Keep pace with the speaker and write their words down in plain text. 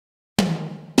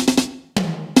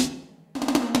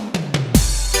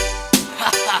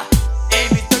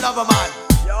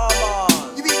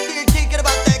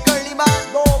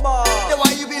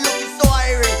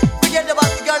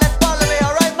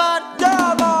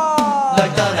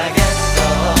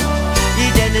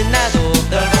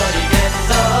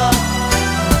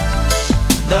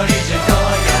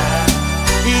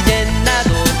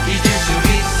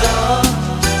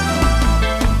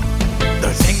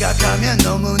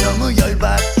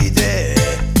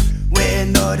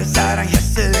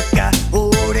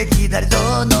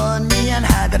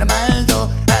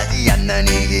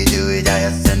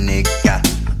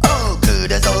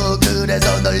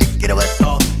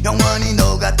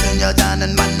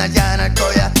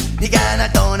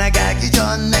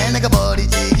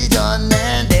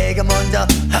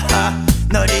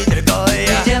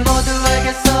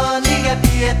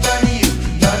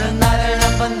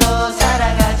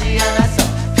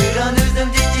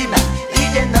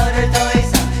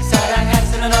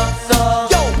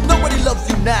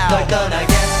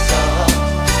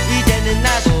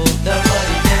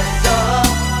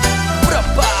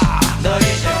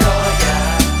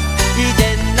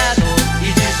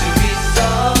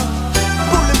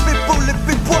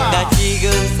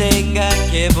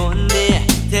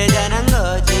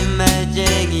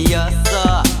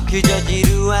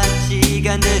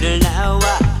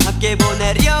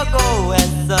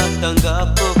미워했었던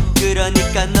것뿐.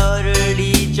 그러니까 너를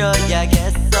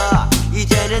잊어야겠어.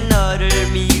 이제는 너를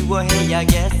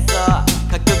미워해야겠어.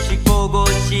 가끔씩 보고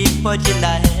싶어진다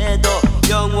해도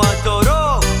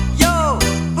영원토록 Yo!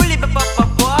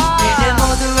 불리빠빠빠빠. 이제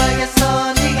모두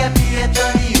알겠어. 네가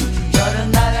피했던 이유.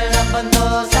 너는 나를 한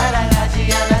번도 사랑하지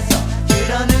않았어.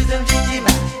 그런 웃음 짓지 마.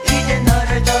 이제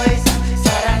너를 더 이상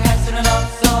사랑할 수는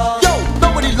없어. Yo,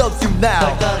 nobody loves you now.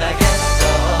 널 떠나겠어.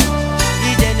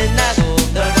 이제는 나도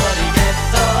널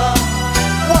버리겠어.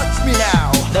 Watch me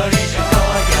now. 널 잊을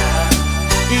거야.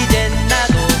 이젠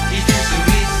나도 잊을 수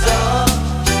있어.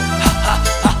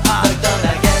 널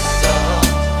떠나겠어.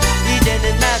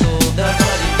 이제는 나도 널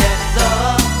버리겠어.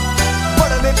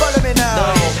 Follow me now. 널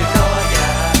잊을 거야.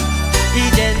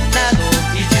 이젠 나도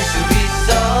잊을 수 있어.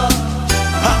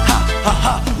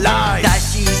 Lies.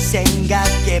 다시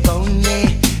생각해보니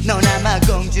넌 아마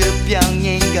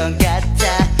공주병인 것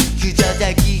같아. 그저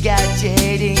자기가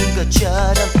제일인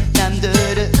것처럼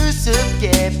남들을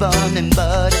우습게 보는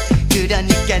버릇.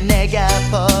 그러니까 내가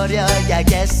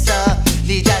버려야겠어.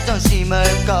 네 자존심을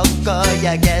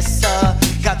꺾어야겠어.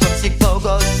 가끔씩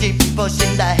보고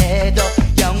싶어진다 해도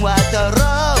영화도록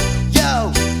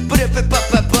Yo!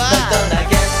 뿌려뿌빠빠빠. 널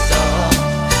떠나겠어.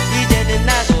 이제는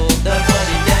나도 널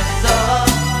버리겠어.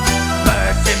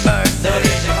 Mercy, mercy. 널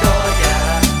잊을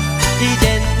거야.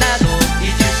 이젠 나도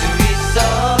잊을 수 있어.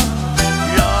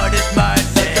 Lord is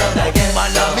mercy. 널 떠나겠어.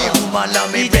 Who my love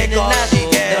me, 이제는 break off 나도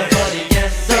the 널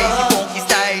버리겠어. Crazy funky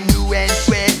style, new and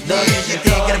sweet. 널 If you 잊을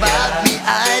thinking 거야. about me,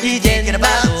 I be 이젠 thinking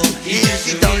about 나도 you. If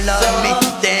you don't love me,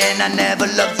 then I never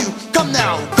loved you. Come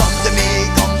now, come to me,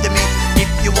 come to me. If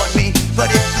you want me, but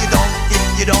if you don't,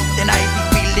 then I